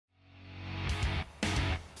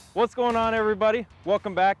What's going on, everybody?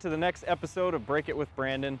 Welcome back to the next episode of Break It with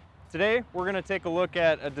Brandon. Today we're going to take a look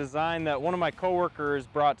at a design that one of my coworkers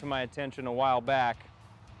brought to my attention a while back.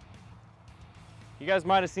 You guys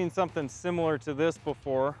might have seen something similar to this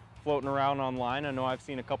before floating around online. I know I've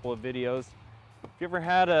seen a couple of videos. If you ever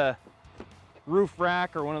had a roof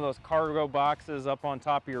rack or one of those cargo boxes up on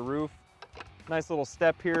top of your roof, nice little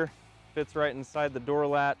step here, fits right inside the door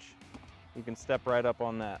latch. You can step right up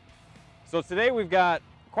on that. So today we've got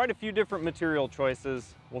quite a few different material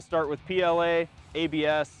choices. We'll start with PLA,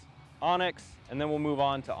 ABS, Onyx, and then we'll move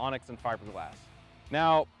on to Onyx and Fiberglass.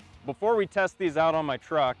 Now, before we test these out on my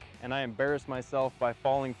truck, and I embarrass myself by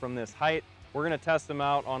falling from this height, we're gonna test them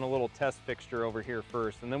out on a little test fixture over here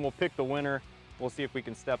first, and then we'll pick the winner. We'll see if we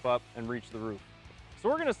can step up and reach the roof. So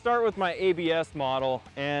we're gonna start with my ABS model,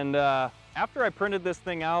 and after I printed this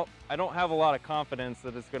thing out, I don't have a lot of confidence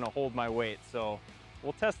that it's gonna hold my weight, so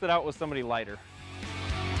we'll test it out with somebody lighter.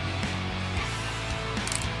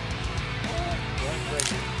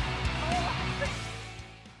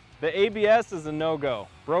 The ABS is a no-go.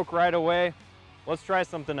 Broke right away. Let's try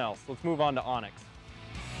something else. Let's move on to Onyx.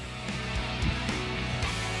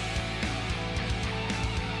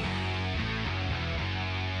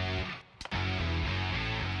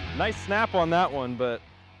 Nice snap on that one, but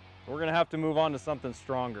we're gonna have to move on to something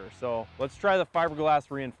stronger. So let's try the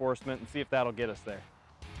fiberglass reinforcement and see if that'll get us there.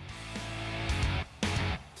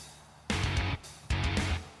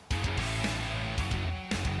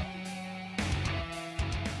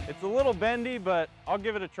 It's a little bendy, but I'll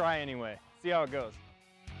give it a try anyway. See how it goes.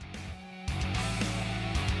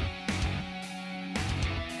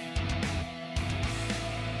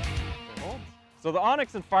 So the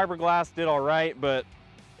Onyx and Fiberglass did all right, but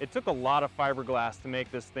it took a lot of fiberglass to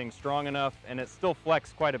make this thing strong enough, and it still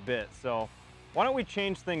flexed quite a bit. So why don't we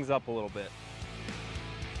change things up a little bit?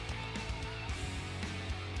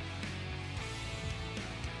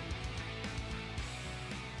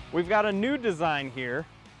 We've got a new design here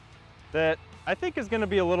that I think is going to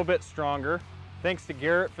be a little bit stronger. Thanks to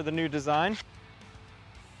Garrett for the new design.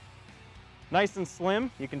 Nice and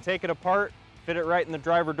slim. You can take it apart, fit it right in the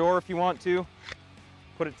driver door if you want to.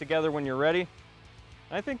 Put it together when you're ready.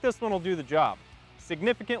 I think this one will do the job.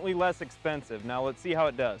 Significantly less expensive. Now let's see how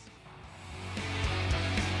it does.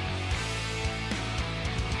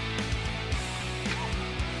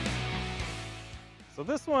 So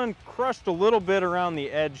this one crushed a little bit around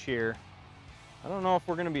the edge here. I don't know if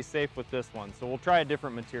we're going to be safe with this one, so we'll try a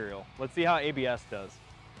different material. Let's see how ABS does.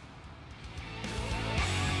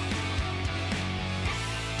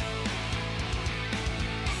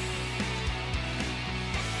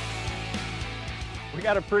 We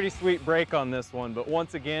got a pretty sweet break on this one, but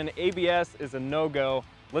once again, ABS is a no-go.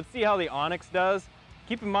 Let's see how the Onyx does.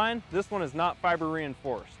 Keep in mind, this one is not fiber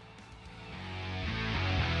reinforced.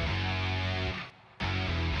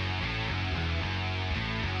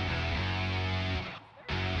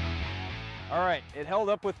 All right, it held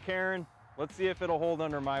up with Karen. Let's see if it'll hold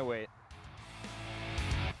under my weight.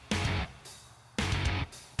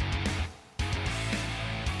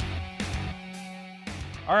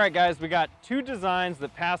 All right, guys, we got two designs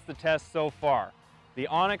that passed the test so far. The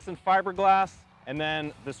Onyx and Fiberglass, and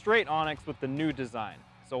then the straight Onyx with the new design.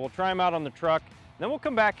 So we'll try them out on the truck, then we'll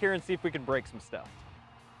come back here and see if we can break some stuff.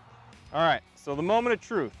 All right, so the moment of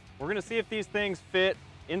truth. We're gonna see if these things fit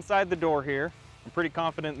inside the door here. I'm pretty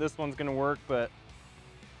confident this one's gonna work, but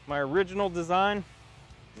my original design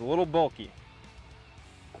is a little bulky.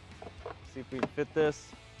 See if we can fit this.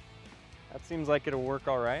 That seems like it'll work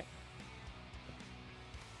all right.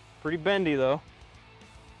 Pretty bendy though.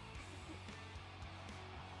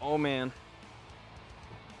 Oh man.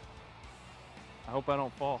 I hope I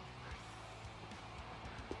don't fall.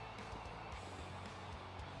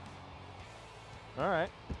 All right.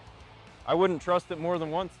 I wouldn't trust it more than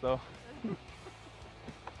once though.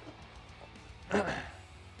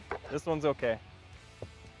 This one's okay.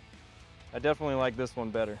 I definitely like this one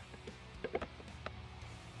better.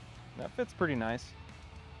 That fits pretty nice.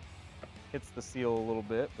 Hits the seal a little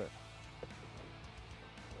bit, but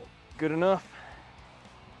good enough.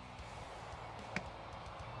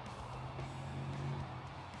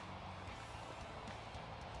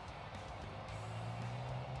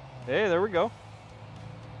 Hey, there we go.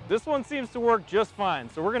 This one seems to work just fine,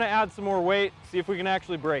 so we're gonna add some more weight, see if we can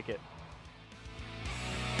actually break it.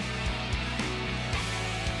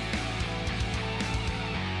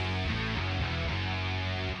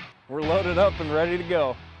 We're loaded up and ready to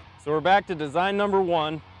go. So we're back to design number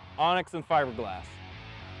one, Onyx and Fiberglass.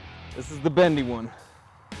 This is the bendy one.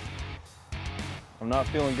 I'm not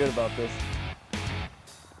feeling good about this.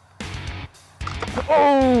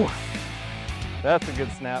 Oh! That's a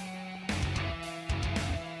good snap.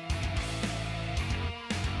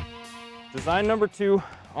 Design number 2,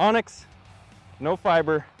 Onyx, no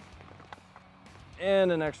fiber,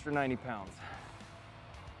 and an extra 90 pounds.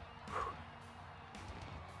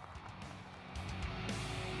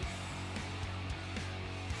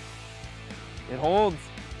 It holds.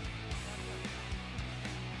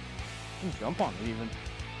 You can jump on it even.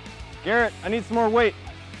 Garrett, I need some more weight.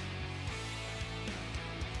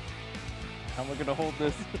 How am I gonna hold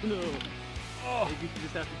this? No. Oh. Maybe you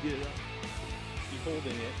just have to get it up. Keep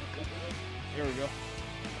holding it. Here we go.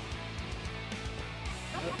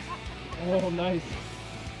 Oh, nice.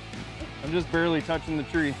 I'm just barely touching the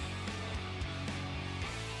tree.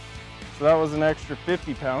 So that was an extra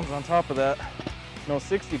 50 pounds on top of that. No,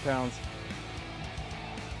 60 pounds.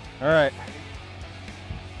 All right.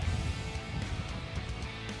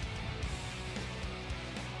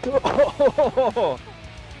 Oh,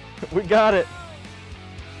 we got it.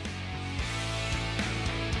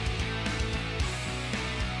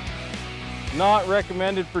 Not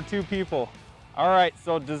recommended for 2 people. All right,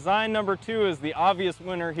 so design number 2 is the obvious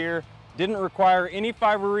winner here. Didn't require any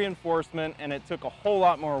fiber reinforcement and it took a whole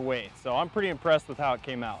lot more weight. So I'm pretty impressed with how it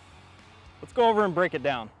came out. Let's go over and break it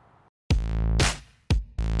down.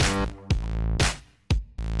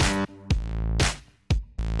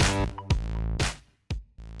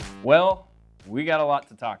 Well, we got a lot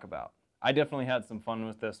to talk about. I definitely had some fun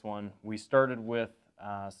with this one. We started with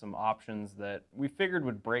some options that we figured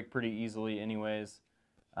would break pretty easily anyways,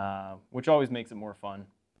 which always makes it more fun.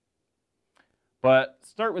 But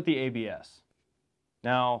start with the ABS.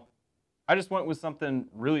 Now, I just went with something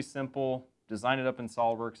really simple, designed it up in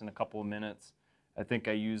SolidWorks in a couple of minutes. I think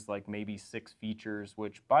I used like maybe 6 features,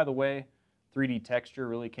 which by the way, 3D texture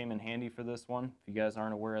really came in handy for this one. If you guys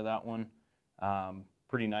aren't aware of that one,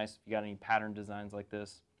 pretty nice if you got any pattern designs like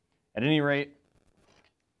this. At any rate,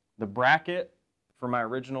 the bracket for my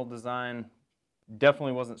original design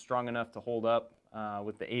definitely wasn't strong enough to hold up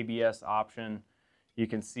with the ABS option. You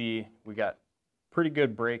can see we got pretty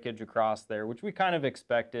good breakage across there, which we kind of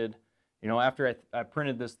expected. You know, after I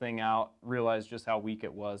printed this thing out, realized just how weak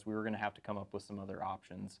it was, we were going to have to come up with some other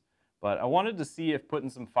options. But I wanted to see if putting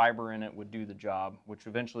some fiber in it would do the job, which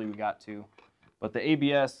eventually we got to. But the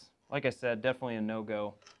ABS, like I said, definitely a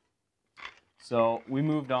no-go. So we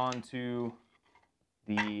moved on to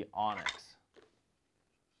the Onyx.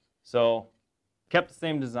 So kept the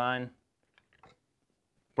same design.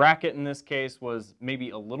 Bracket in this case was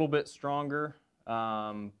maybe a little bit stronger,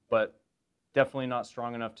 but definitely not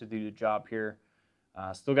strong enough to do the job here.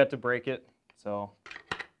 Still got to break it, so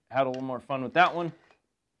had a little more fun with that one.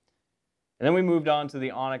 And then we moved on to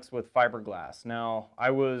the Onyx with fiberglass. Now, I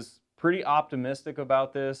was pretty optimistic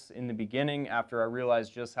about this in the beginning after I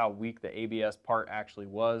realized just how weak the ABS part actually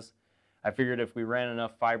was. I figured if we ran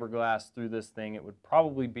enough fiberglass through this thing, it would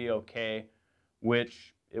probably be okay,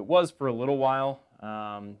 which it was for a little while.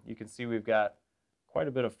 You can see we've got quite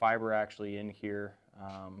a bit of fiber actually in here.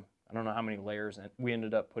 I don't know how many layers we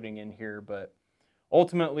ended up putting in here, but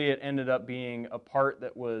ultimately it ended up being a part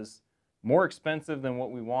that was more expensive than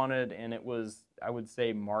what we wanted, and it was, I would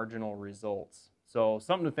say, marginal results. So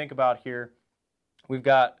something to think about here. We've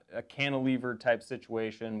got a cantilever type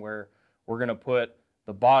situation where we're going to put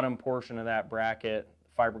the bottom portion of that bracket,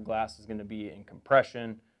 fiberglass is going to be in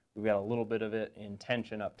compression. We've got a little bit of it in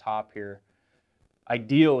tension up top here.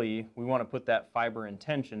 Ideally, we want to put that fiber in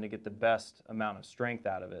tension to get the best amount of strength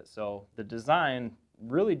out of it. So the design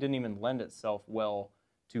really didn't even lend itself well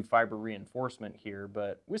to fiber reinforcement here,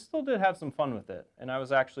 but we still did have some fun with it. And I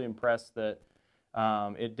was actually impressed that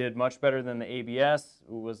it did much better than the ABS.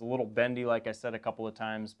 It was a little bendy, like I said a couple of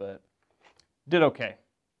times, but did okay.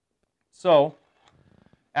 So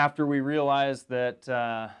after we realized that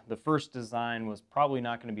the first design was probably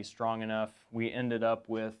not going to be strong enough, we ended up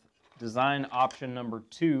with design option number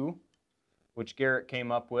 2, which Garrett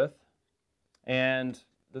came up with. And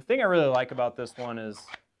the thing I really like about this one is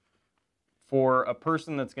for a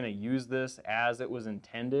person that's going to use this as it was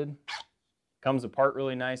intended, comes apart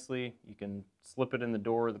really nicely. You can slip it in the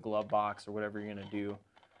door or the glove box or whatever you're going to do.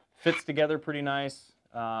 Fits together pretty nice.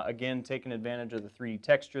 Again, taking advantage of the 3D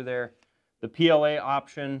texture there. The PLA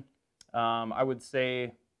option, I would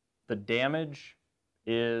say the damage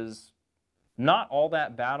is not all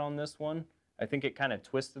that bad on this one. I think it kind of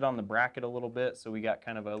twisted on the bracket a little bit, so we got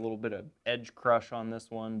kind of a little bit of edge crush on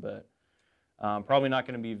this one, but probably not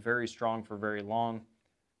going to be very strong for very long,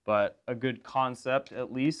 but a good concept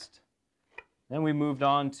at least. Then we moved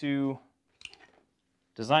on to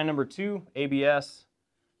design number 2, ABS.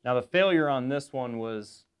 Now the failure on this one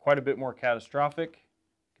was quite a bit more catastrophic.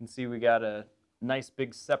 You can see we got a nice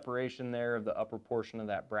big separation there of the upper portion of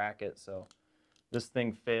that bracket. So this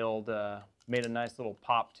thing failed, made a nice little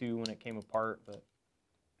pop too when it came apart, but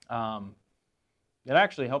it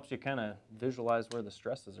actually helps you kind of visualize where the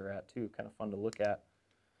stresses are at too. Kind of fun to look at,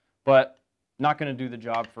 but not going to do the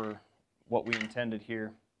job for what we intended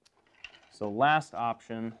here. So last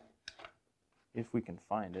option, if we can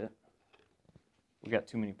find it, we got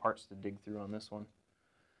too many parts to dig through on this one.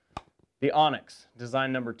 The Onyx,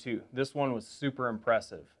 design number 2. This one was super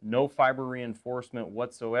impressive. No fiber reinforcement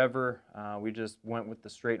whatsoever. We just went with the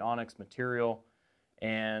straight Onyx material,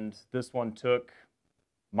 and this one took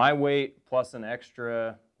my weight plus an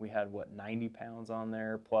extra, we had what, 90 pounds on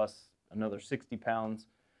there, plus another 60 pounds.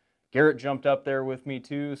 Garrett jumped up there with me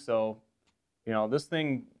too, so you know, this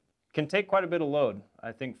thing can take quite a bit of load.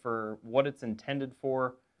 I think for what it's intended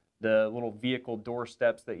for, the little vehicle door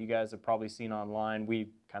steps that you guys have probably seen online, we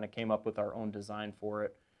kind of came up with our own design for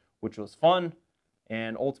it, which was fun,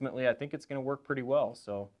 and ultimately I think it's going to work pretty well.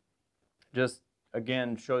 So just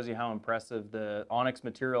again shows you how impressive the Onyx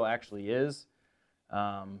material actually is.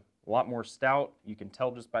 A lot more stout. You can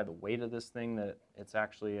tell just by the weight of this thing that it's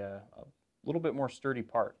actually a little bit more sturdy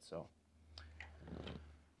part. So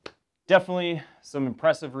definitely some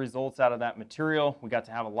impressive results out of that material. We got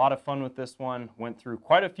to have a lot of fun with this one. Went through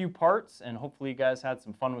quite a few parts, and hopefully you guys had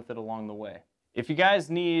some fun with it along the way. If you guys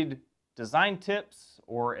need design tips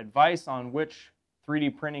or advice on which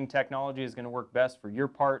 3D printing technology is going to work best for your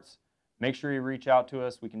parts, make sure you reach out to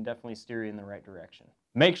us. We can definitely steer you in the right direction.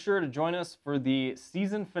 Make sure to join us for the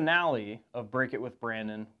season finale of Break It with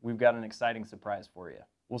Brandon. We've got an exciting surprise for you.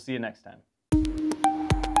 We'll see you next time.